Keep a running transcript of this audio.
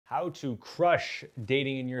How to crush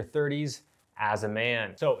dating in your 30s as a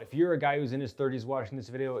man. So if you're a guy who's in his 30s watching this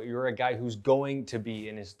video, or you're a guy who's going to be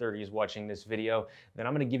in his 30s watching this video, then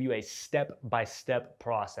I'm gonna give you a step-by-step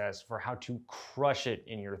process for how to crush it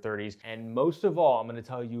in your 30s. And most of all, I'm gonna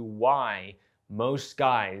tell you why most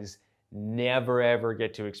guys never ever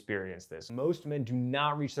get to experience this. Most men do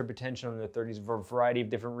not reach their potential in their 30s for a variety of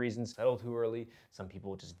different reasons. Settle too early, some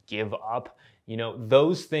people just give up. You know,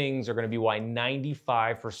 those things are gonna be why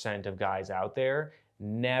 95% of guys out there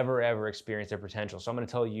never ever experience their potential. So I'm gonna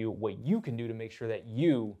tell you what you can do to make sure that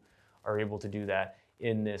you are able to do that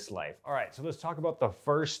in this life. All right, so let's talk about the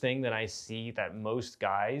first thing that I see that most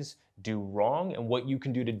guys do wrong and what you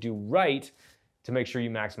can do to do right to make sure you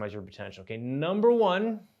maximize your potential. Okay, number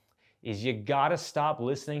one is you gotta stop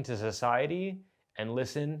listening to society and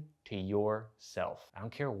listen to yourself. I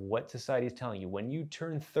don't care what society is telling you. When you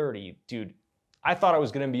turn 30, dude, I thought I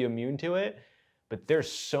was gonna be immune to it, but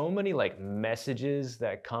there's so many like messages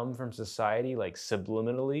that come from society, like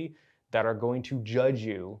subliminally, that are going to judge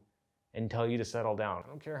you and tell you to settle down. I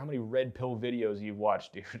don't care how many red pill videos you've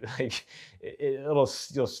watched, dude. Like, you'll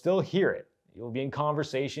still hear it. You'll be in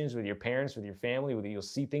conversations with your parents, with your family, you'll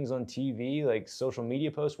see things on TV, like social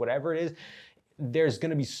media posts, whatever it is. There's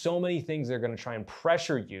gonna be so many things that are gonna try and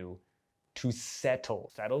pressure you to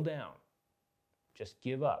settle down, just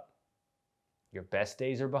give up. Your best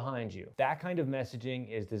days are behind you. That kind of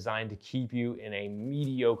messaging is designed to keep you in a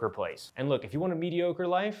mediocre place. And look, if you want a mediocre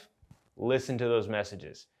life, listen to those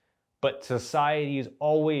messages. But society is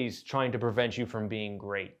always trying to prevent you from being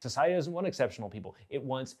great. Society doesn't want exceptional people. It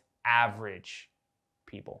wants average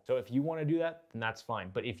people. So if you want to do that, then that's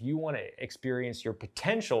fine. But if you want to experience your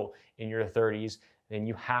potential in your 30s, then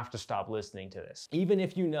you have to stop listening to this. Even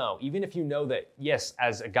if you know that, yes,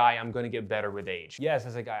 as a guy, I'm going to get better with age. Yes,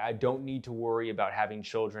 as a guy, I don't need to worry about having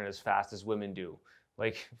children as fast as women do.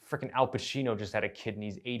 Like, freaking Al Pacino just had a kid and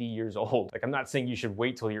he's 80 years old. Like, I'm not saying you should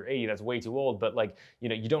wait till you're 80, that's way too old, but like, you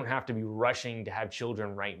know, you don't have to be rushing to have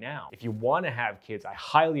children right now. If you want to have kids, I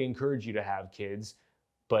highly encourage you to have kids,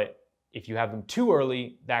 but if you have them too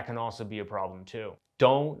early, that can also be a problem too.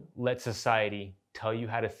 Don't let society tell you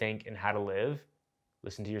how to think and how to live.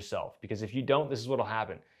 Listen to yourself, because if you don't, this is what'll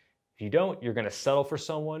happen. If you don't, you're gonna settle for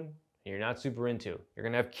someone you're not super into. You're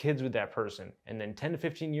gonna have kids with that person. And then 10 to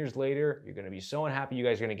 15 years later, you're gonna be so unhappy, you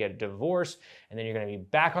guys are gonna get a divorce, and then you're gonna be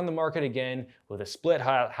back on the market again with a split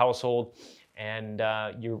household, and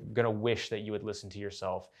you're gonna wish that you would listen to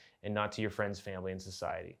yourself and not to your friends, family, and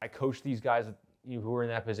society. I coach these guys who are in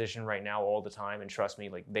that position right now all the time, and trust me,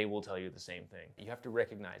 like, they will tell you the same thing. You have to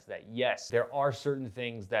recognize that, yes, there are certain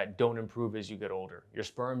things that don't improve as you get older. Your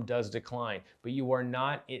sperm does decline, but you are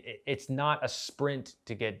not, it's not a sprint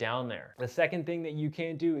to get down there. The second thing that you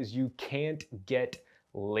can't do is you can't get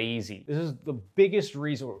lazy. This is the biggest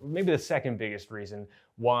reason, or maybe the second biggest reason,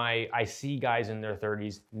 why I see guys in their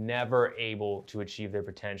 30s never able to achieve their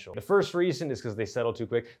potential. The first reason is because they settle too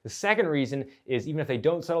quick. The second reason is even if they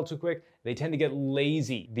don't settle too quick, they tend to get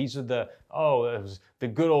lazy. These are it was the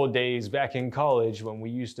good old days back in college when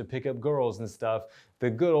we used to pick up girls and stuff. The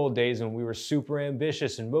good old days when we were super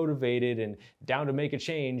ambitious and motivated and down to make a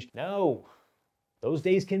change. No, those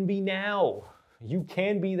days can be now. You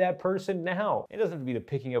can be that person now. It doesn't have to be the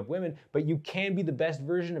picking up women, but you can be the best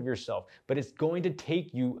version of yourself. But it's going to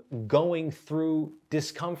take you going through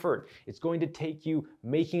discomfort. It's going to take you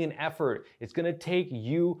making an effort. It's going to take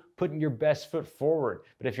you putting your best foot forward.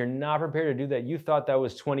 But if you're not prepared to do that, you thought that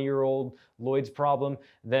was 20-year-old Lloyd's problem,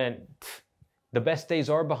 then the best days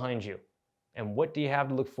are behind you. And what do you have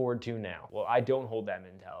to look forward to now? Well, I don't hold that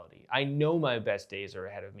mentality. I know my best days are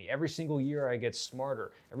ahead of me. Every single year I get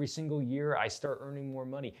smarter. Every single year I start earning more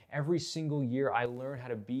money. Every single year I learn how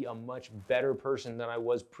to be a much better person than I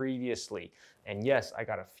was previously. And yes, I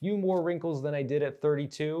got a few more wrinkles than I did at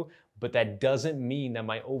 32, but that doesn't mean that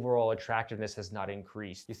my overall attractiveness has not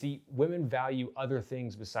increased. You see, women value other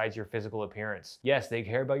things besides your physical appearance. Yes, they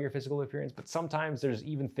care about your physical appearance, but sometimes there's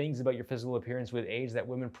even things about your physical appearance with age that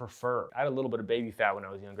women prefer. I had a little bit of baby fat when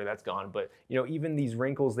I was younger, that's gone, but you know, even these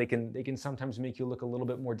wrinkles, they can sometimes make you look a little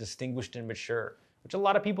bit more distinguished and mature, which a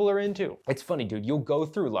lot of people are into. It's funny, dude, you'll go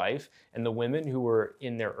through life and the women who are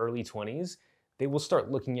in their early 20s, they will start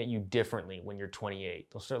looking at you differently when you're 28.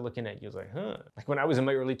 They'll start looking at you as like, huh. Like when I was in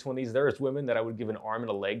my early 20s, there was women that I would give an arm and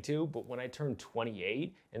a leg to, but when I turned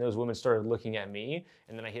 28 and those women started looking at me,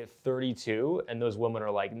 and then I hit 32 and those women are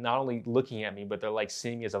like not only looking at me, but they're like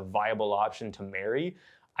seeing me as a viable option to marry,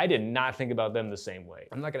 I did not think about them the same way.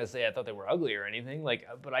 I'm not gonna say I thought they were ugly or anything, like,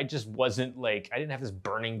 but I just wasn't like, I didn't have this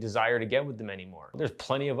burning desire to get with them anymore. There's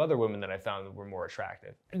plenty of other women that I found that were more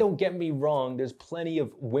attractive. And don't get me wrong, there's plenty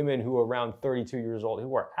of women who are around 32 years old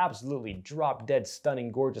who are absolutely drop dead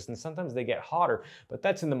stunning gorgeous, and sometimes they get hotter, but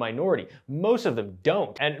that's in the minority. Most of them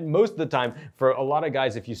don't. And most of the time, for a lot of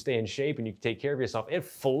guys, if you stay in shape and you take care of yourself, it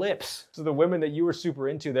flips. So the women that you were super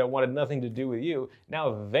into that wanted nothing to do with you,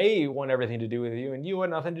 now they want everything to do with you and you want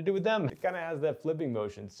nothing to do with them. It kind of has that flipping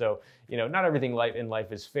motion. So, you know, not everything in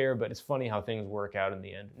life is fair, but it's funny how things work out in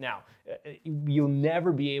the end. Now, you'll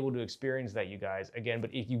never be able to experience that, you guys, again, but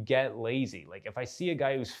if you get lazy, like if I see a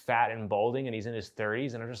guy who's fat and balding and he's in his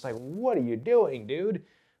 30s and I'm just like, what are you doing, dude?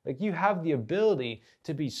 Like, you have the ability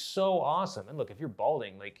to be so awesome. And look, if you're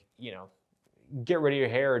balding, like, you know, get rid of your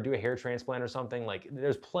hair or do a hair transplant or something, like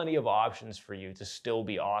there's plenty of options for you to still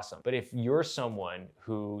be awesome. But if you're someone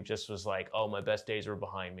who just was like, oh, my best days were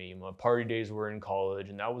behind me, my party days were in college,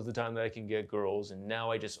 and that was the time that I can get girls, and now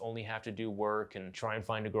I just only have to do work and try and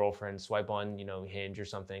find a girlfriend, swipe on, you know, Hinge or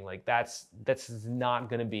something, like that's not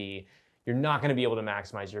gonna be, you're not gonna be able to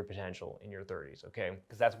maximize your potential in your 30s, okay?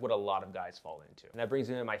 Because that's what a lot of guys fall into. And that brings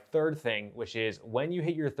me to my third thing, which is when you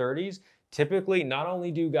hit your 30s, typically, not only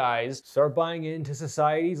do guys start buying into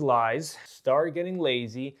society's lies, start getting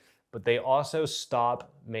lazy, but they also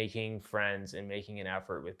stop making friends and making an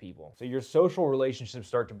effort with people. So your social relationships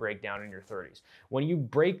start to break down in your 30s. When you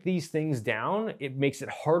break these things down, it makes it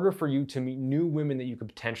harder for you to meet new women that you could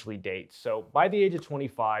potentially date. So by the age of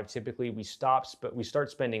 25, typically we start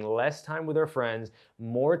spending less time with our friends,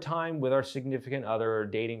 more time with our significant other or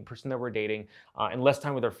person that we're dating, and less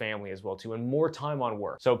time with our family as well too, and more time on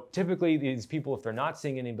work. So typically these people, if they're not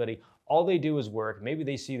seeing anybody, all they do is work. Maybe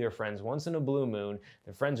they see their friends once in a blue moon.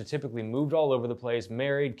 Their friends are typically moved all over the place,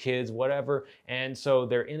 married, kids, whatever. And so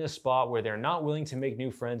they're in a spot where they're not willing to make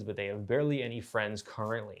new friends, but they have barely any friends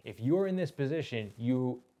currently. If you're in this position,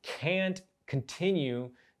 you can't continue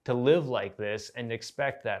to live like this and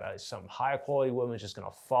expect that some high quality woman is just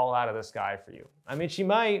gonna fall out of the sky for you. I mean, you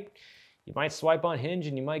might swipe on Hinge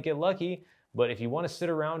and you might get lucky, but if you wanna sit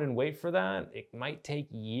around and wait for that, it might take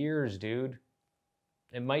years, dude.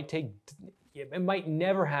 It might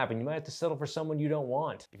never happen. You might have to settle for someone you don't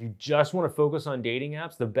want. If you just want to focus on dating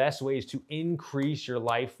apps, the best way is to increase your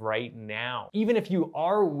life right now. Even if you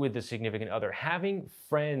are with a significant other, having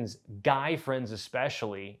friends, guy friends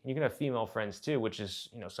especially, you can have female friends too, which is,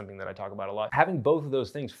 you know, something that I talk about a lot. Having both of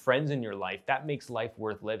those things, friends in your life, that makes life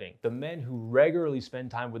worth living. The men who regularly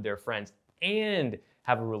spend time with their friends and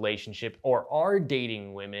have a relationship or are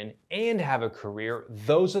dating women and have a career,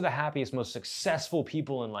 those are the happiest, most successful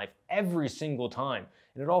people in life every single time.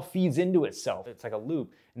 And it all feeds into itself. It's like a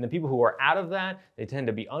loop. And the people who are out of that, they tend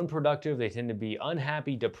to be unproductive, they tend to be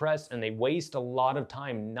unhappy, depressed, and they waste a lot of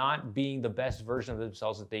time not being the best version of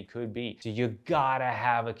themselves that they could be. So you gotta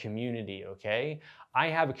have a community, okay? I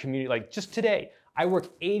have a community, like just today, I work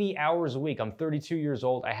 80 hours a week. I'm 32 years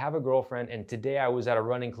old. I have a girlfriend, and today I was at a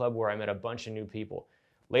running club where I met a bunch of new people.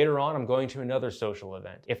 Later on, I'm going to another social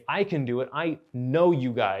event. If I can do it, I know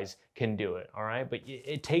you guys can do it, all right? But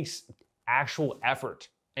it takes actual effort,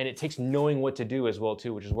 and it takes knowing what to do as well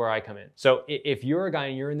too, which is where I come in. So if you're a guy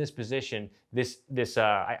and you're in this position,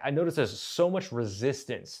 I notice there's so much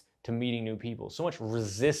resistance to meeting new people, so much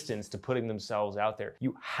resistance to putting themselves out there.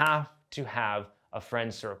 You have to have a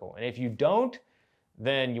friend circle, and if you don't,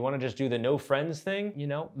 then you want to just do the no friends thing, you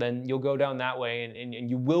know, then you'll go down that way and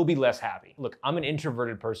you will be less happy. Look, I'm an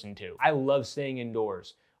introverted person too. I love staying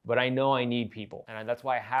indoors, but I know I need people. And that's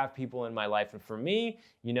why I have people in my life. And for me,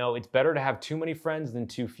 you know, it's better to have too many friends than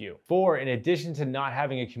too few. In addition to not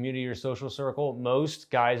having a community or social circle, most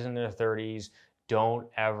guys in their 30s don't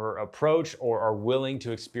ever approach or are willing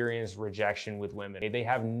to experience rejection with women. They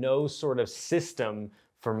have no sort of system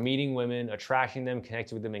for meeting women, attracting them,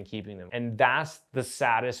 connecting with them, and keeping them. And that's the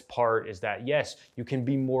saddest part, is that yes, you can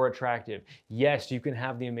be more attractive. Yes, you can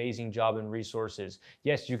have the amazing job and resources.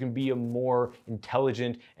 Yes, you can be a more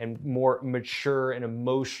intelligent and more mature and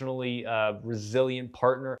emotionally resilient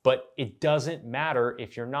partner, but it doesn't matter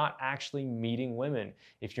if you're not actually meeting women,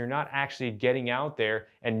 if you're not actually getting out there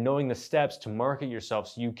and knowing the steps to market yourself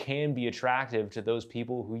so you can be attractive to those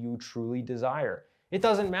people who you truly desire. It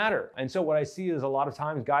doesn't matter. And so what I see is a lot of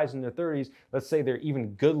times guys in their 30s, let's say they're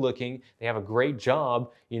even good looking, they have a great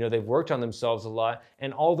job, they've worked on themselves a lot,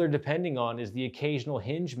 and all they're depending on is the occasional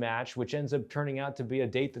hinge match, which ends up turning out to be a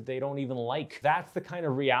date that they don't even like. That's the kind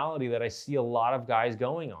of reality that I see a lot of guys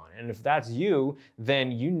going on. And if that's you,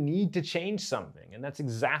 then you need to change something. And that's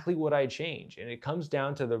exactly what I change. And it comes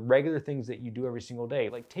down to the regular things that you do every single day.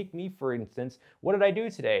 Like take me, for instance, what did I do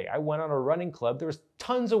today? I went on a running club. There was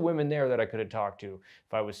tons of women there that I could have talked to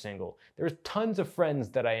if I was single. There's tons of friends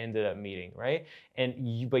that I ended up meeting, right?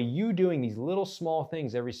 And by you doing these little small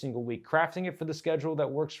things every single week, crafting it for the schedule that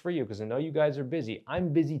works for you, because I know you guys are busy. I'm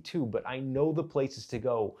busy too, but I know the places to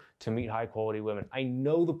go to meet high quality women. I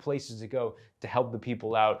know the places to go to help the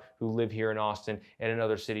people out who live here in Austin and in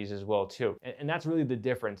other cities as well too. And that's really the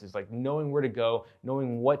difference, is like knowing where to go,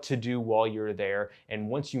 knowing what to do while you're there. And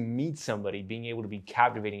once you meet somebody, being able to be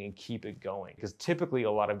captivating and keep it going. Because typically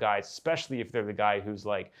a lot of guys, especially if they're the guy who's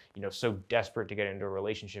like, so desperate to get into a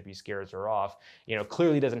relationship, he scares her off,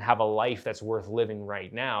 clearly doesn't have a life that's worth living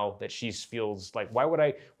right now, that she feels like,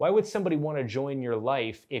 why would somebody want to join your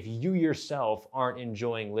life if you yourself aren't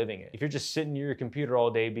enjoying living it? If you're just sitting near your computer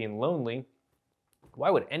all day being lonely, why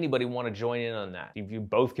would anybody want to join in on that? If you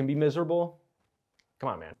both can be miserable, come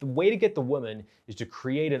on, man. The way to get the woman is to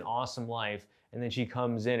create an awesome life, and then she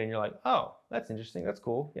comes in and you're like, oh, that's interesting, that's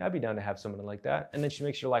cool. Yeah, I'd be down to have someone like that. And then she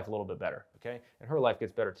makes your life a little bit better, okay? And her life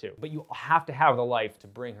gets better too. But you have to have the life to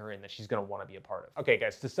bring her in that she's gonna wanna be a part of. Okay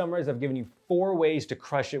guys, to summarize, I've given you 4 ways to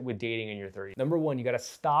crush it with dating in your 30s. Number 1, you gotta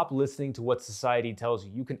stop listening to what society tells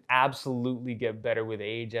you. You can absolutely get better with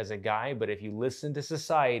age as a guy, but if you listen to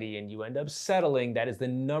society and you end up settling, that is the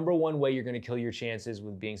number 1 way you're gonna kill your chances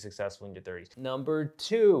with being successful in your 30s. Number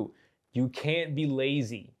 2, you can't be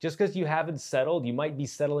lazy. Just because you haven't settled, you might be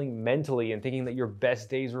settling mentally and thinking that your best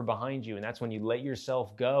days were behind you, and that's when you let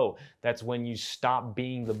yourself go. That's when you stop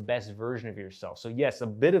being the best version of yourself. So yes, a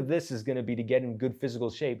bit of this is gonna be to get in good physical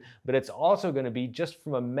shape, but it's also gonna be just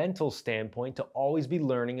from a mental standpoint to always be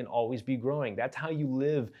learning and always be growing. That's how you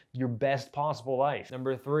live your best possible life.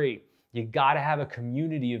 Number 3, you gotta have a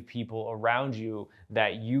community of people around you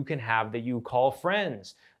that you can have, that you call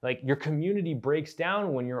friends. Like, your community breaks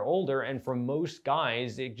down when you're older, and for most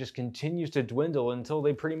guys, it just continues to dwindle until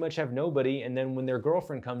they pretty much have nobody, and then when their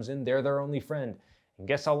girlfriend comes in, they're their only friend. And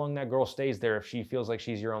guess how long that girl stays there if she feels like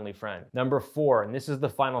she's your only friend. Number 4, and this is the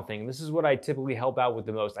final thing, this is what I typically help out with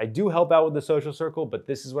the most. I do help out with the social circle, but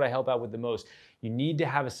this is what I help out with the most. You need to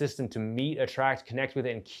have a system to meet, attract, connect with,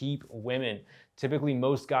 and keep women. Typically,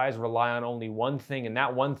 most guys rely on only one thing, and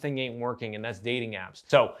that one thing ain't working, and that's dating apps.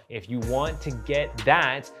 So if you want to get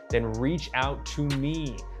that, then reach out to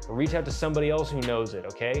me. Or reach out to somebody else who knows it,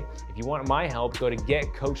 okay? If you want my help, go to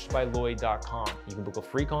getcoachedbylloyd.com. You can book a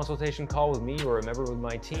free consultation call with me or a member with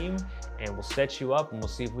my team, and we'll set you up and we'll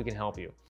see if we can help you.